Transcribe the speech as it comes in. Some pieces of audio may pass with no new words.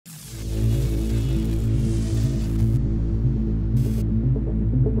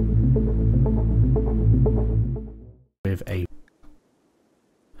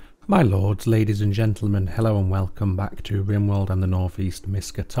My lords, ladies and gentlemen, hello and welcome back to Rimworld and the Northeast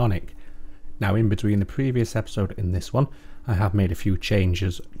Miskatonic. Now, in between the previous episode and this one, I have made a few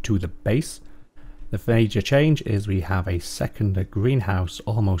changes to the base. The major change is we have a second greenhouse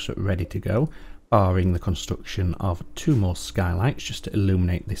almost ready to go, barring the construction of 2 more skylights just to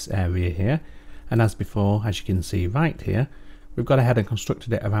illuminate this area here. And as before, as you can see right here, we've gone ahead and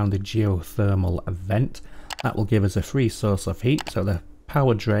constructed it around the geothermal vent. That will give us a free source of heat, so the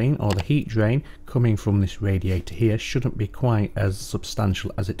power drain or the heat drain coming from this radiator here shouldn't be quite as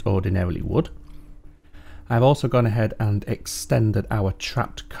substantial as it ordinarily would. I've also gone ahead and extended our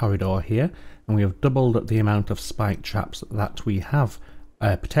trapped corridor here, and we have doubled the amount of spike traps that we have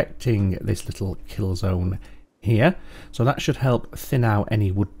protecting this little kill zone here. So that should help thin out any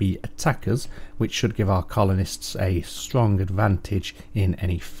would-be attackers, which should give our colonists a strong advantage in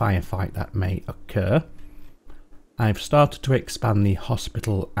any firefight that may occur. I've started to expand the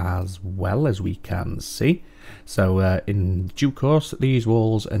hospital as well, as we can see. So in due course, these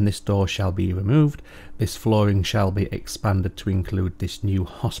walls and this door shall be removed. This flooring shall be expanded to include this new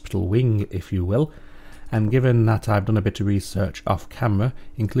hospital wing, if you will. And given that I've done a bit of research off camera,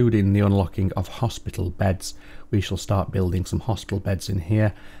 including the unlocking of hospital beds, we shall start building some hospital beds in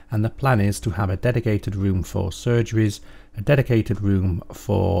here. And the plan is to have a dedicated room for surgeries, a dedicated room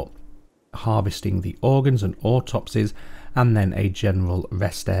for harvesting the organs and autopsies, and then a general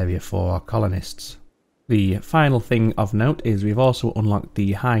rest area for our colonists. The final thing of note is we've also unlocked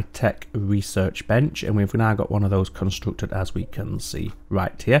the high-tech research bench, and we've now got one of those constructed, as we can see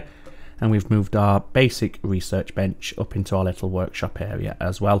right here. And we've moved our basic research bench up into our little workshop area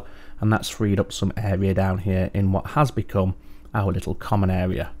as well, and that's freed up some area down here in what has become our little common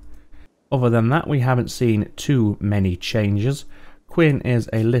area. Other than that, we haven't seen too many changes. Quinn is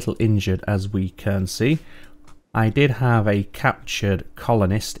a little injured, as we can see. I did have a captured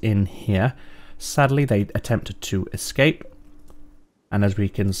colonist in here. Sadly, they attempted to escape, and as we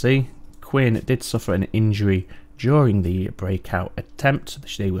can see, Quinn did suffer an injury during the breakout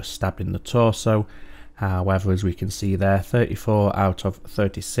attempt. They were stabbed in the torso. However, as we can see there, 34 out of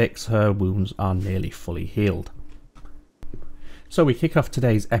 36, her wounds are nearly fully healed. So we kick off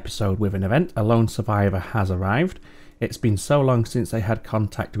today's episode with an event. A lone survivor has arrived. It's been so long since they had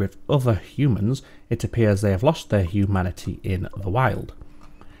contact with other humans, it appears they have lost their humanity in the wild.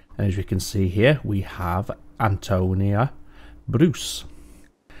 And as you can see here, we have Antonia Bruce.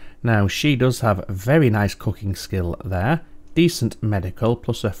 Now, she does have a very nice cooking skill there, decent medical,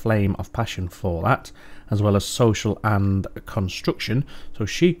 plus a flame of passion for that, as well as social and construction, so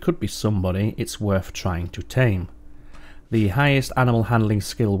she could be somebody it's worth trying to tame. The highest animal handling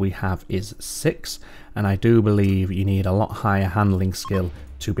skill we have is 6, and I do believe you need a lot higher handling skill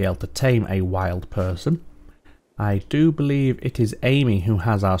to be able to tame a wild person. I do believe it is Amy who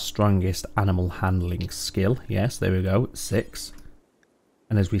has our strongest animal handling skill. Yes, there we go, 6.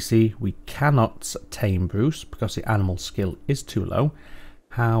 And as we see, we cannot tame Bruce because the animal skill is too low.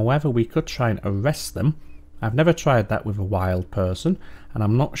 However, we could try and arrest them. I've never tried that with a wild person, and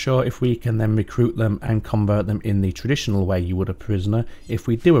I'm not sure if we can then recruit them and convert them in the traditional way you would a prisoner if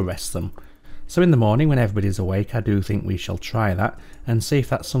we do arrest them. So in the morning when everybody's awake, I do think we shall try that and see if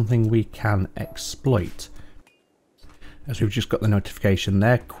that's something we can exploit. As we've just got the notification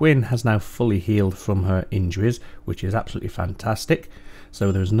there, Quinn has now fully healed from her injuries, which is absolutely fantastic.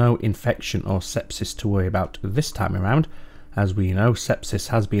 So there's no infection or sepsis to worry about this time around. As we know, sepsis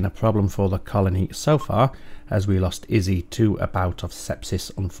has been a problem for the colony so far, as we lost Izzy to a bout of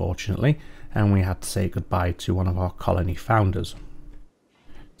sepsis, unfortunately, and we had to say goodbye to one of our colony founders.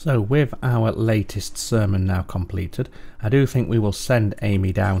 So with our latest sermon now completed, I do think we will send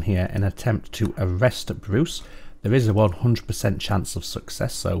Amy down here and attempt to arrest Bruce. There is a 100% chance of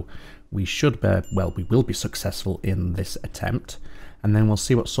success, so we will be successful in this attempt, and then we'll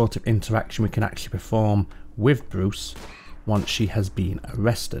see what sort of interaction we can actually perform with Bruce once she has been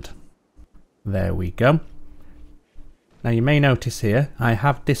arrested. There we go. Now you may notice here I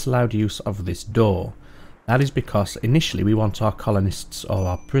have disallowed use of this door. That is because initially we want our colonists, or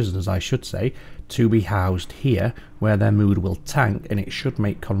our prisoners I should say, to be housed here where their mood will tank, and it should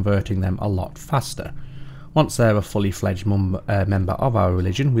make converting them a lot faster. Once they're a fully fledged member of our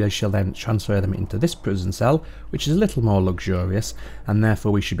religion, we shall then transfer them into this prison cell, which is a little more luxurious, and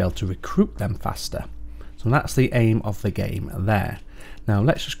therefore we should be able to recruit them faster. So that's the aim of the game there. Now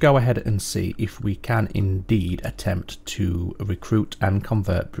let's just go ahead and see if we can indeed attempt to recruit and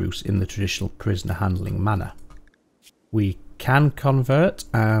convert Bruce in the traditional prisoner handling manner. We can convert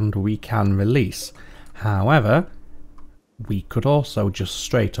and we can release. However, we could also just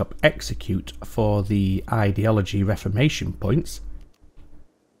straight up execute for the ideology reformation points.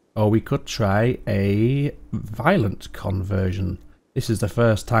 Or we could try a violent conversion. This is the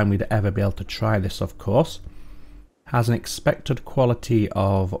first time we'd ever be able to try this, of course. Has an expected quality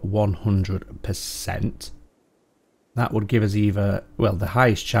of 100%. That would give us either, well, the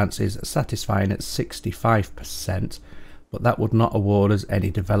highest chance is satisfying at 65%, but that would not award us any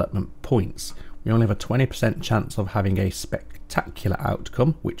development points. We only have a 20% chance of having a spectacular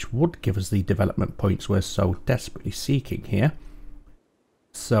outcome, which would give us the development points we're so desperately seeking here.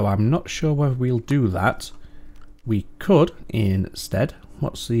 So I'm not sure whether we'll do that. We could instead,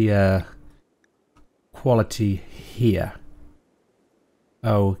 what's the quality here?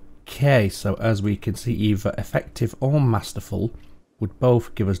 Okay, so as we can see, either effective or masterful would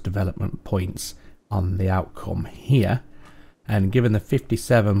both give us development points on the outcome here. And given the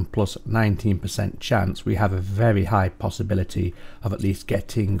 57 plus 19% chance, we have a very high possibility of at least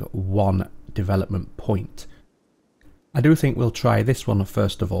getting 1 development point. I do think we'll try this one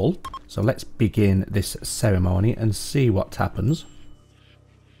first of all, so let's begin this ceremony and see what happens.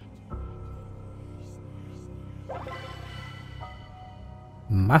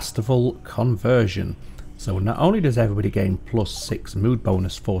 Masterful conversion. So not only does everybody gain +6 mood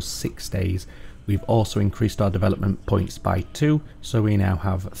bonus for 6 days, we've also increased our development points by 2, so we now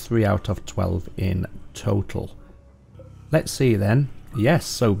have 3 out of 12 in total. Let's see then. Yes,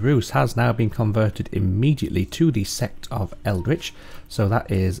 so Bruce has now been converted immediately to the sect of Eldritch, so that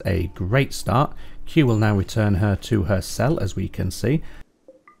is a great start. Q will now return her to her cell, as we can see.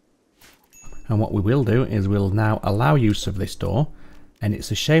 And what we will do is we'll now allow use of this door, and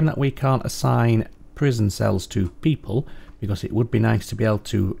it's a shame that we can't assign prison cells to people, because it would be nice to be able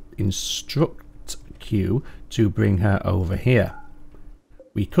to instruct Q to bring her over here.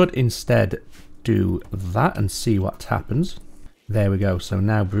 We could instead do that and see what happens. There we go, so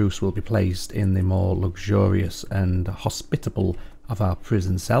now Bruce will be placed in the more luxurious and hospitable of our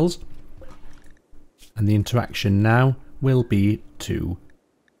prison cells. And the interaction now will be to...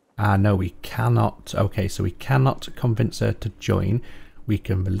 no, we cannot. Okay, so we cannot convince her to join. We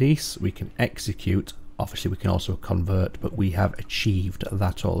can release, we can execute, obviously we can also convert, but we have achieved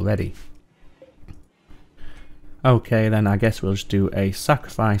that already. Okay, then I guess we'll just do a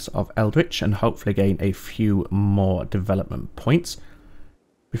sacrifice of Eldritch and hopefully gain a few more development points.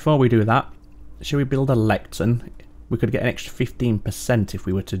 Before we do that, should we build a lectern? We could get an extra 15% if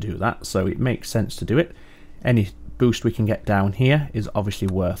we were to do that, so it makes sense to do it. Any boost we can get down here is obviously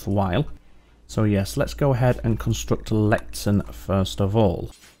worthwhile. So yes, let's go ahead and construct a lectern first of all.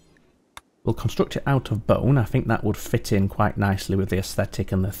 We'll construct it out of bone. I think that would fit in quite nicely with the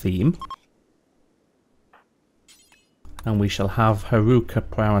aesthetic and the theme. And we shall have Haruka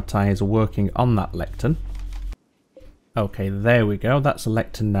prioritize working on that lectern. Okay, there we go. That's a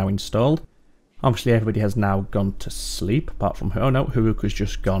lectern now installed. Obviously everybody has now gone to sleep, apart from her. Oh no, Haruka's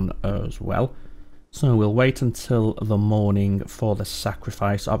just gone as well. So we'll wait until the morning for the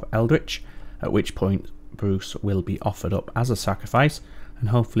sacrifice of Eldritch, at which point Bruce will be offered up as a sacrifice, and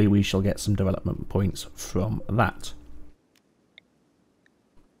hopefully we shall get some development points from that.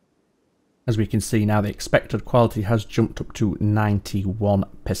 As we can see now, the expected quality has jumped up to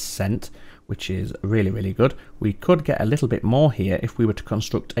 91%, which is really, really good. We could get a little bit more here if we were to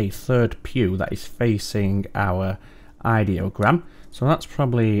construct a third pew that is facing our ideogram. So that's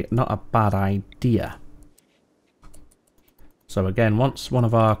probably not a bad idea. So again, once one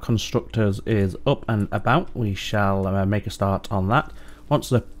of our constructors is up and about, we shall make a start on that. Once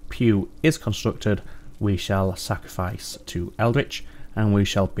the pew is constructed, we shall sacrifice to Eldritch, and we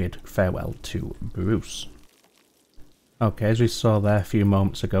shall bid farewell to Bruce. Okay, as we saw there a few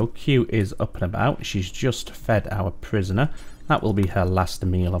moments ago, Q is up and about. She's just fed our prisoner. That will be her last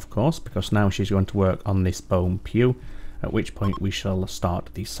meal, of course, because now she's going to work on this bone pew, at which point we shall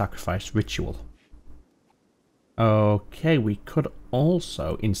start the sacrifice ritual. Okay, we could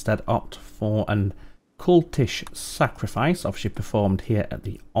also instead opt for an cultish sacrifice, obviously performed here at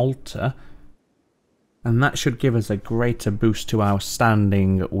the altar. And that should give us a greater boost to our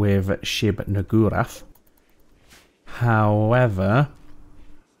standing with Shib Nagurath. However,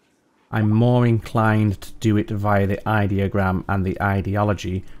 I'm more inclined to do it via the ideogram and the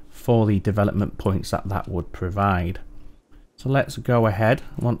ideology for the development points that that would provide. So let's go ahead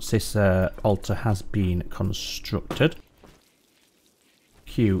once this altar has been constructed.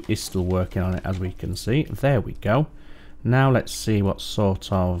 Q is still working on it, as we can see. There we go. Now let's see what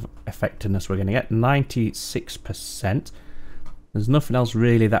sort of effectiveness we're going to get. 96%. There's nothing else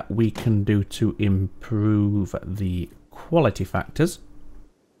really that we can do to improve the quality factors.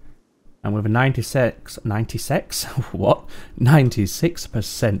 And with a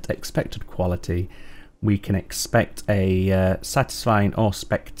 96% expected quality, we can expect a satisfying or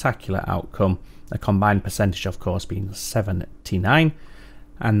spectacular outcome. The combined percentage, of course, being 79,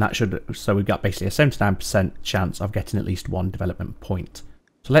 and that should, so we've got basically a 79% chance of getting at least one development point.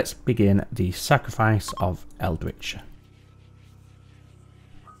 So let's begin the sacrifice of Eldritch.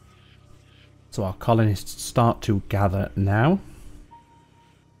 So our colonists start to gather now,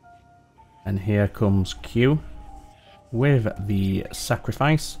 and here comes Q with the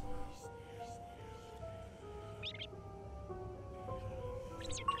sacrifice.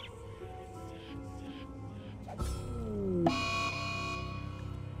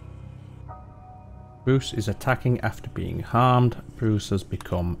 Bruce is attacking after being harmed. Bruce has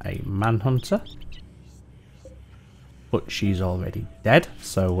become a manhunter, but she's already dead,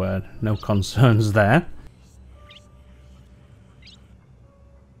 so no concerns there.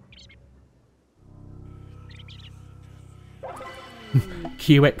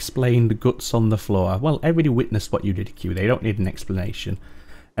 Q explained guts on the floor. Well, everybody witnessed what you did, Q. They don't need an explanation.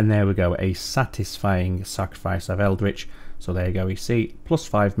 And there we go, a satisfying sacrifice of Eldritch. So there you go, we see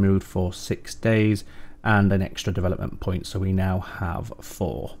 +5 mood for 6 days and an extra development point, so we now have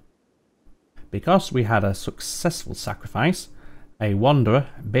 4. Because we had a successful sacrifice, a wanderer,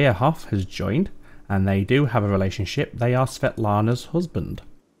 Beerhoff, has joined, and they do have a relationship. They are Svetlana's husband.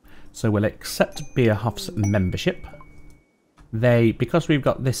 So we'll accept Beerhoff's membership. Because we've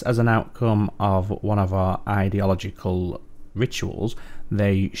got this as an outcome of one of our ideological rituals,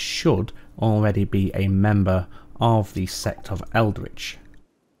 they should already be a member of the sect of Eldritch.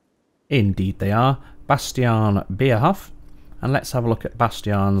 Indeed they are. Bastian Beerhoff. And let's have a look at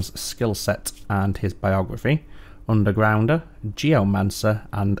Bastian's skill set and his biography. Undergrounder, Geomancer,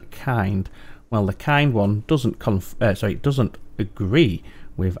 and Kind. Well, the Kind one doesn't agree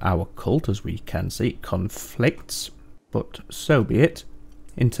with our cult, as we can see. It conflicts, but so be it.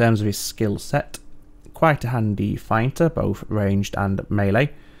 In terms of his skill set, quite a handy fighter, both ranged and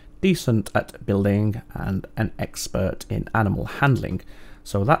melee. Decent at building and an expert in animal handling,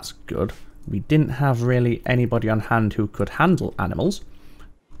 so that's good. We didn't have really anybody on hand who could handle animals,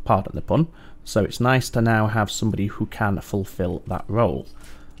 pardon the pun, so it's nice to now have somebody who can fulfill that role.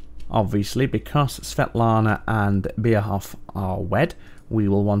 Obviously, because Svetlana and Beerhoff are wed, we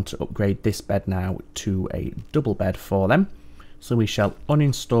will want to upgrade this bed now to a double bed for them. So we shall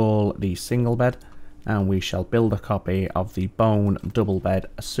uninstall the single bed, and we shall build a copy of the bone double bed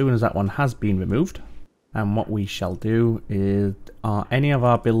as soon as that one has been removed. And what we shall do is, are any of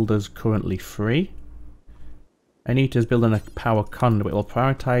our builders currently free? Anita's building a power conduit. We'll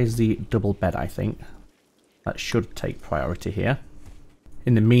prioritise the double bed, I think. That should take priority here.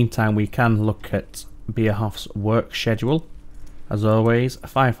 In the meantime, we can look at Beerhoff's work schedule. As always,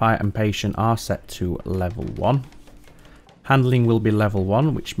 Firefight and Patient are set to level 1. Handling will be level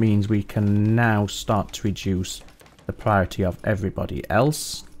 1, which means we can now start to reduce the priority of everybody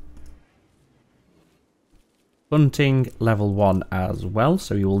else. Hunting level 1 as well,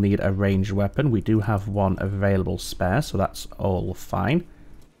 so you will need a ranged weapon. We do have one available spare, so that's all fine.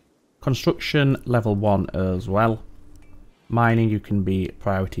 Construction level 1 as well. Mining, you can be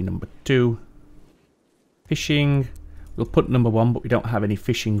priority number 2. Fishing, we'll put number 1, but we don't have any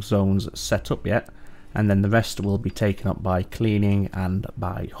fishing zones set up yet. And then the rest will be taken up by cleaning and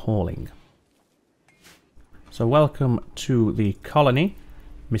by hauling. So welcome to the colony,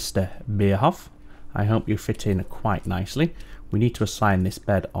 Mr. Beerhoff. I hope you fit in quite nicely. We need to assign this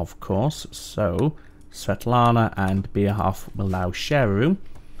bed, of course, so Svetlana and Beerhoff will now share a room,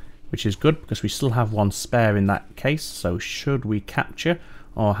 which is good because we still have one spare in that case, so should we capture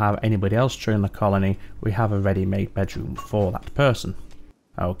or have anybody else join the colony, we have a ready-made bedroom for that person.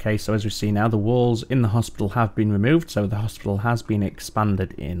 Okay, so as we see now, the walls in the hospital have been removed, so the hospital has been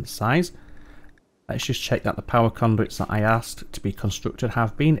expanded in size. Let's just check that the power conduits that I asked to be constructed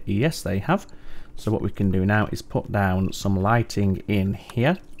have been. Yes, they have. So what we can do now is put down some lighting in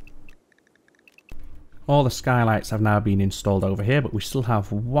here. All the skylights have now been installed over here, but we still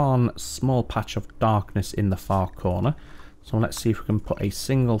have one small patch of darkness in the far corner. So let's see if we can put a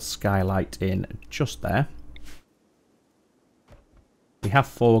single skylight in just there. We have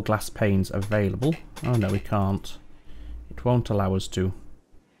 4 glass panes available. Oh no, we can't. It won't allow us to.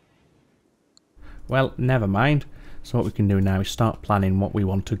 Well, never mind. So what we can do now is start planning what we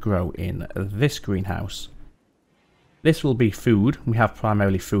want to grow in this greenhouse. This will be food. We have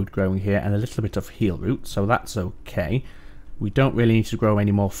primarily food growing here and a little bit of heal root, so that's okay. We don't really need to grow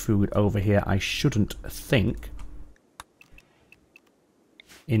any more food over here, I shouldn't think.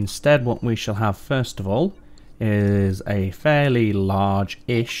 Instead, what we shall have first of all is a fairly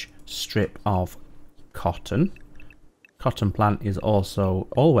large-ish strip of cotton. Cotton plant is also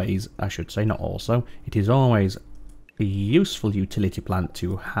always, I should say, not also, it is always a useful utility plant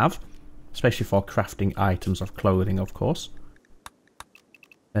to have, especially for crafting items of clothing, of course.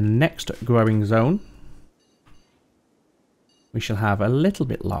 The next growing zone we shall have a little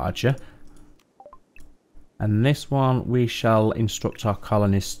bit larger, and this one we shall instruct our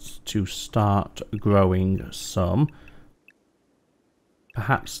colonists to start growing some,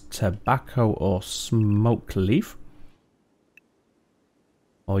 perhaps tobacco or smoke leaf,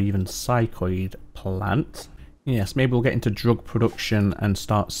 or even psychoid plant. Yes, maybe we'll get into drug production and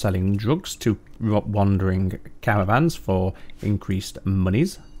start selling drugs to wandering caravans for increased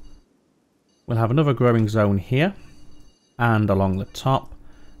monies. We'll have another growing zone here and along the top,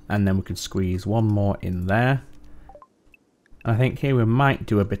 and then we can squeeze one more in there. I think here we might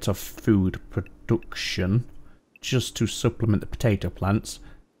do a bit of food production just to supplement the potato plants.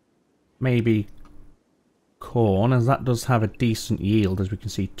 Maybe corn, as that does have a decent yield, as we can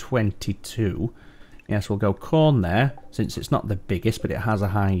see, 22. Yes, we'll go corn there, since it's not the biggest, but it has a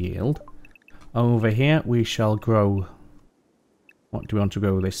high yield. Over here we shall grow, what do we want to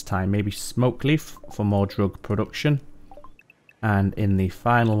grow this time? Maybe smoke leaf for more drug production. And in the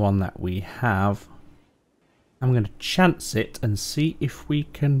final one that we have, I'm going to chance it and see if we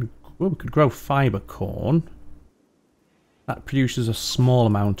can, well, we could grow fibre corn. That produces a small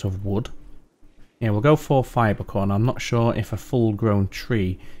amount of wood. Yeah, we'll go for fibre corn. I'm not sure if a full-grown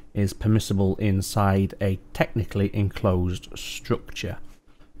tree is permissible inside a technically enclosed structure.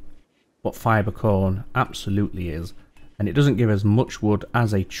 But fibre corn absolutely is. And it doesn't give as much wood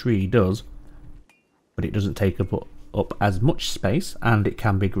as a tree does, but it doesn't take up as much space, and it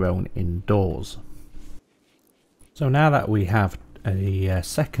can be grown indoors. So now that we have a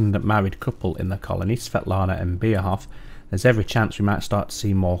second married couple in the colony, Svetlana and Beerhoff, there's every chance we might start to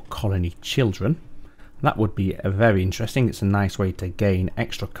see more colony children. That would be very interesting. It's a nice way to gain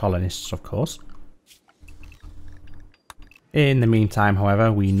extra colonists, of course. In the meantime,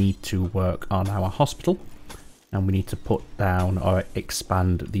 however, we need to work on our hospital, and we need to put down or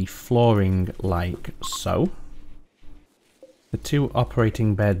expand the flooring like so. The two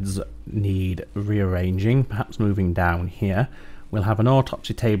operating beds need rearranging, perhaps moving down here. We'll have an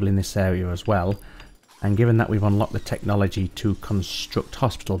autopsy table in this area as well. And given that we've unlocked the technology to construct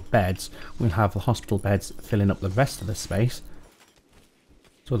hospital beds, we'll have the hospital beds filling up the rest of the space.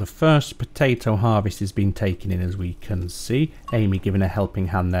 So the first potato harvest has been taken in, as we can see. Amy giving a helping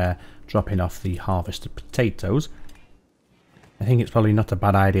hand there, dropping off the harvested potatoes. I think it's probably not a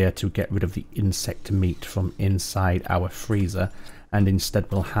bad idea to get rid of the insect meat from inside our freezer, and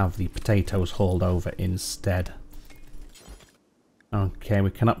instead we'll have the potatoes hauled over instead. Okay, we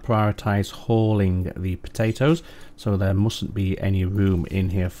cannot prioritise hauling the potatoes, so there mustn't be any room in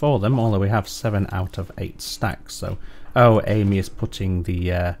here for them, although we have 7 out of 8 stacks. So, oh, Amy is putting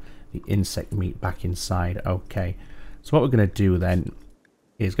the insect meat back inside. Okay, so what we're going to do then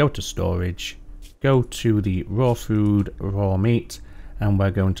is go to storage, go to the raw food, raw meat, and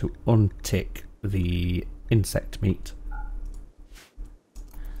we're going to untick the insect meat.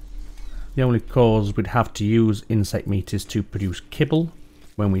 The only cause we'd have to use insect meat is to produce kibble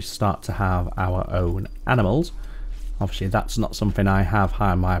when we start to have our own animals. Obviously that's not something I have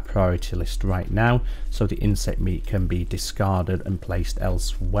high on my priority list right now, so the insect meat can be discarded and placed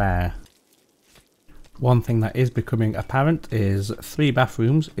elsewhere. One thing that is becoming apparent is 3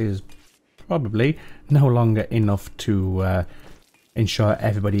 bathrooms is probably no longer enough to ensure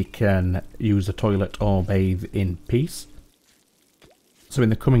everybody can use the toilet or bathe in peace. So in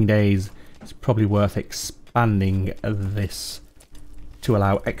the coming days, it's probably worth expanding this to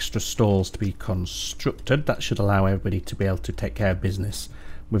allow extra stalls to be constructed. That should allow everybody to be able to take care of business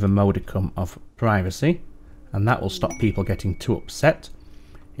with a modicum of privacy, and that will stop people getting too upset.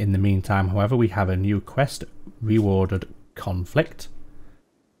 In the meantime, however, we have a new quest, Rewarded Conflict.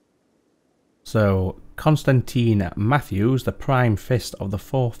 So Constantine Matthews, the Prime Fist of the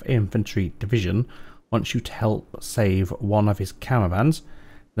 4th Infantry Division, wants you to help save one of his caravans.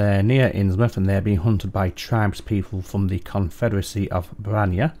 They're near Innsmouth and they're being hunted by tribespeople from the Confederacy of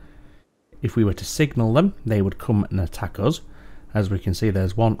Brania. If we were to signal them, they would come and attack us. As we can see,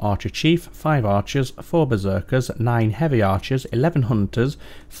 there's 1 archer chief, 5 archers, 4 berserkers, 9 heavy archers, 11 hunters,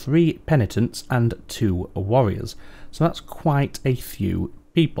 3 penitents, and 2 warriors. So that's quite a few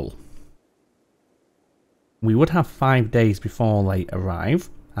people. We would have 5 days before they arrive,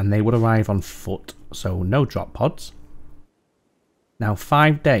 and they would arrive on foot, so no drop pods. Now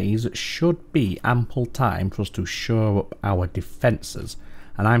 5 days should be ample time for us to shore up our defences,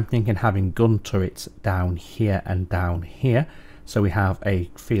 and I'm thinking having gun turrets down here and down here, so we have a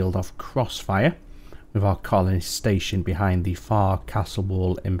field of crossfire with our colonists stationed behind the far castle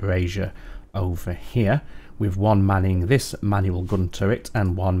wall embrasure over here, with one manning this manual gun turret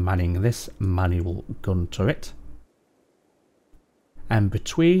and one manning this manual gun turret. And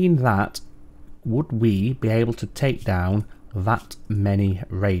between that, would we be able to take down that many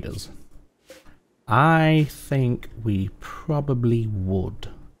raiders? I think we probably would,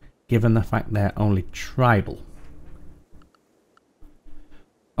 given the fact they're only tribal.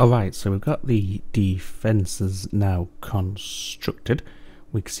 Alright, so we've got the defences now constructed.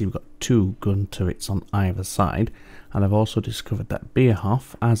 We can see we've got 2 gun turrets on either side, and I've also discovered that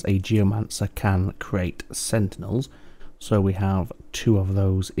Beerhoff, as a geomancer, can create sentinels, so we have 2 of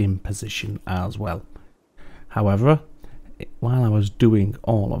those in position as well. However, while I was doing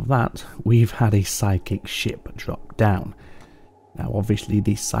all of that, we've had a psychic ship drop down. Now obviously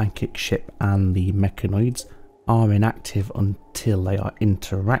the psychic ship and the mechanoids are inactive until they are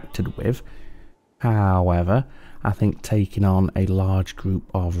interacted with. However, I think taking on a large group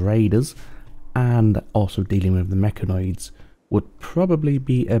of raiders and also dealing with the mechanoids would probably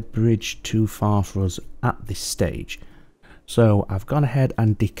be a bridge too far for us at this stage. So I've gone ahead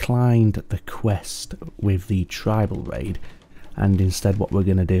and declined the quest with the tribal raid, and instead what we're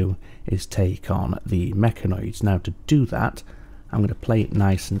going to do is take on the mechanoids. Now to do that, I'm going to play it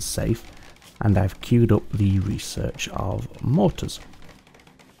nice and safe, and I've queued up the research of mortars.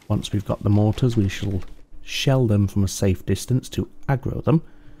 Once we've got the mortars, we shall shell them from a safe distance to aggro them,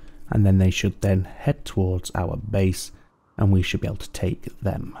 and then they should then head towards our base, and we should be able to take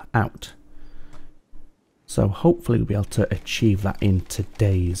them out. So hopefully we'll be able to achieve that in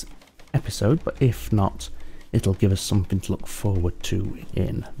today's episode, but if not, it'll give us something to look forward to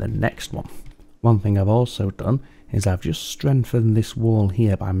in the next one. One thing I've also done is I've just strengthened this wall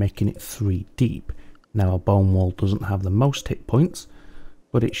here by making it 3 deep. Now a bone wall doesn't have the most hit points,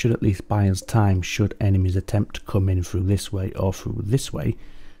 but it should at least buy us time should enemies attempt to come in through this way or through this way,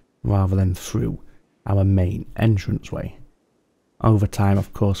 rather than through our main entranceway. Over time,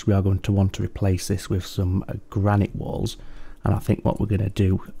 of course, we are going to want to replace this with some granite walls, and I think what we're going to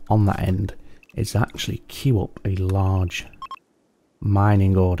do on that end is actually queue up a large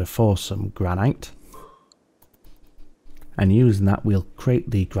mining order for some granite, and using that we'll create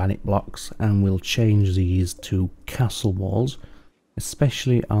the granite blocks and we'll change these to castle walls,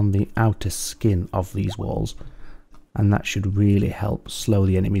 especially on the outer skin of these walls, and that should really help slow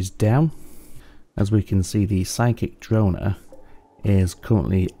the enemies down. As we can see, the psychic droner is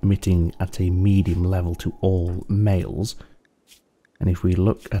currently emitting at a medium level to all males, and if we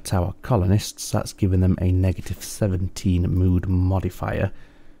look at our colonists, that's given them a -17 mood modifier.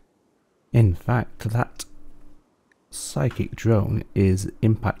 In fact, that psychic drone is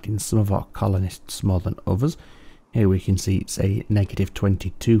impacting some of our colonists more than others. Here we can see it's a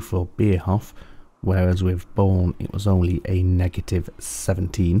 -22 for Beerhoff, whereas with Born it was only a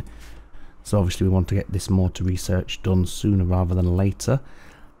 -17. So obviously we want to get this mortar research done sooner rather than later.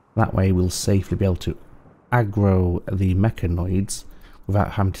 That way we'll safely be able to aggro the mechanoids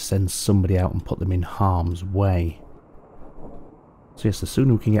without having to send somebody out and put them in harm's way. So yes, the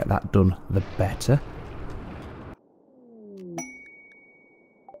sooner we can get that done, the better.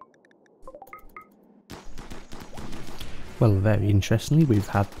 Well, very interestingly, we've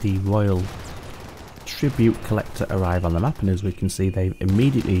had the Royal Tribute Collector arrive on the map, and as we can see, they've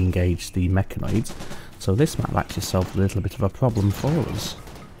immediately engaged the mechanoids, so this might have actually solved a little bit of a problem for us.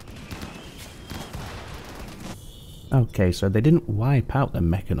 Okay, so they didn't wipe out the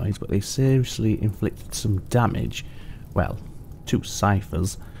mechanoids, but they seriously inflicted some damage. Well, 2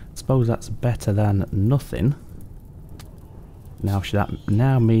 ciphers. I suppose that's better than nothing. Now, that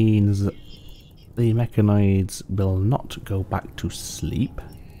now means that the mechanoids will not go back to sleep.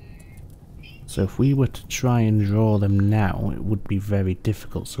 So if we were to try and draw them now, it would be very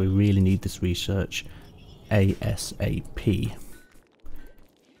difficult, so we really need this research ASAP.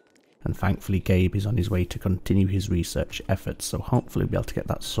 And thankfully Gabe is on his way to continue his research efforts, so hopefully we'll be able to get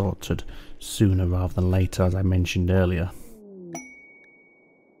that sorted sooner rather than later, as I mentioned earlier.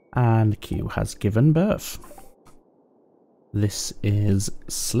 And Q has given birth. This is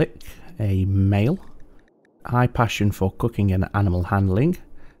Slick, a male. High passion for cooking and animal handling,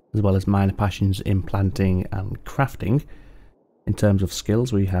 as well as minor passions in planting and crafting. In terms of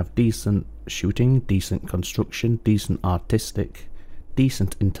skills, we have decent shooting, decent construction, decent artistic,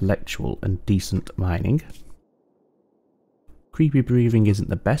 decent intellectual, and decent mining. Creepy breathing isn't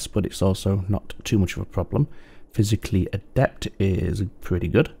the best, but it's also not too much of a problem. Physically adept is pretty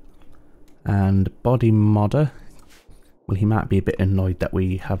good. And body modder, well, he might be a bit annoyed that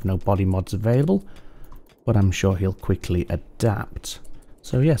we have no body mods available, but I'm sure he'll quickly adapt.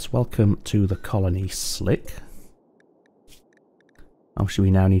 So yes, welcome to the colony Slick. Obviously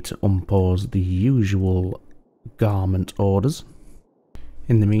we now need to unpause the usual garment orders.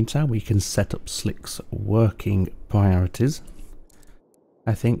 In the meantime we can set up Slick's working priorities.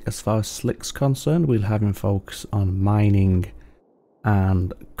 I think as far as Slick's concerned we'll have him focus on mining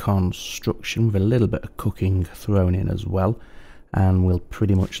and construction with a little bit of cooking thrown in as well, and we'll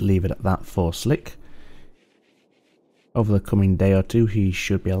pretty much leave it at that for Slick. Over the coming day or two he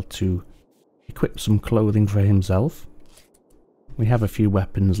should be able to equip some clothing for himself. We have a few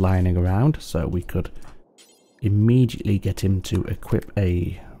weapons lying around, so we could immediately get him to equip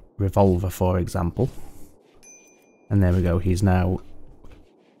a revolver, for example. And there we go, he's now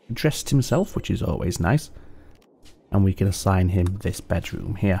dressed himself, which is always nice. And we can assign him this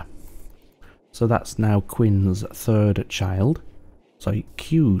bedroom here. So that's now Quinn's third child. Sorry,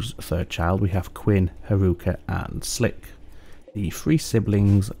 Q's third child. We have Quinn, Haruka and Slick, the three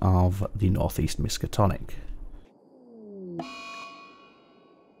siblings of the Northeast Miskatonic.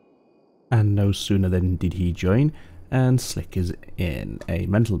 And no sooner than did he join, and Slick is in a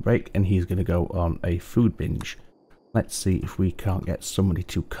mental break and he's going to go on a food binge. Let's see if we can't get somebody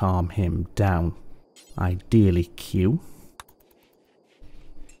to calm him down. Ideally Q.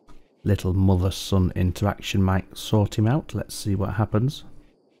 Little mother-son interaction might sort him out. Let's see what happens.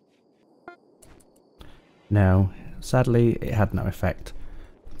 No, sadly it had no effect.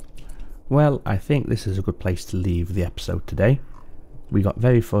 Well, I think this is a good place to leave the episode today. We got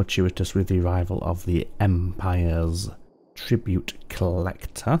very fortuitous with the arrival of the Empire's tribute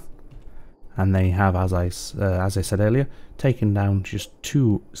collector, and they have, as I said earlier, taken down just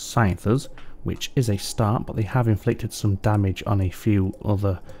 2 scythers, which is a start, but they have inflicted some damage on a few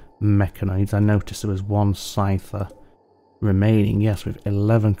other mechanoids. I noticed there was 1 scyther remaining, yes, with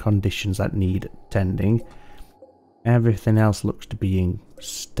 11 conditions that need tending. Everything else looks to be in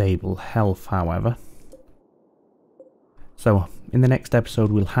stable health, however. So, in the next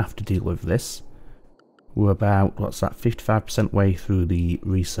episode we'll have to deal with this. We're about, 55% way through the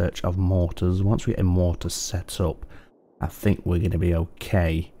research of mortars. Once we get mortars set up, I think we're going to be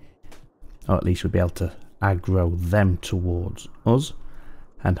okay. Or at least we'll be able to aggro them towards us.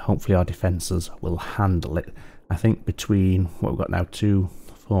 And hopefully our defences will handle it. I think between what we've got now, 2,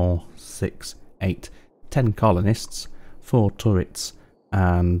 4, 6, 8, 10 colonists, 4 turrets,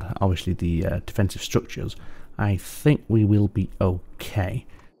 and obviously the defensive structures, I think we will be okay.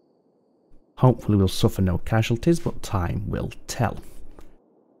 Hopefully we'll suffer no casualties, but time will tell.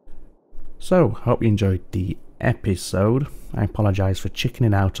 So, hope you enjoyed the episode. I apologise for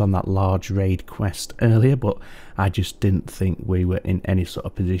chickening out on that large raid quest earlier, but I just didn't think we were in any sort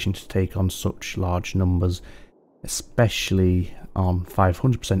of position to take on such large numbers, especially on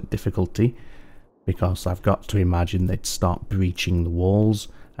 500% difficulty, because I've got to imagine they'd start breaching the walls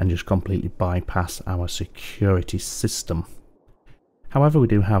and just completely bypass our security system. However, we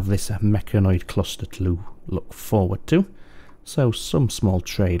do have this mechanoid cluster to look forward to, so some small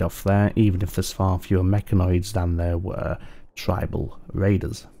trade-off there, even if there's far fewer mechanoids than there were tribal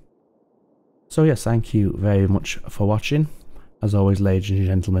raiders. So yes, thank you very much for watching. As always, ladies and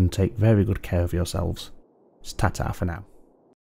gentlemen, take very good care of yourselves. It's ta-ta for now.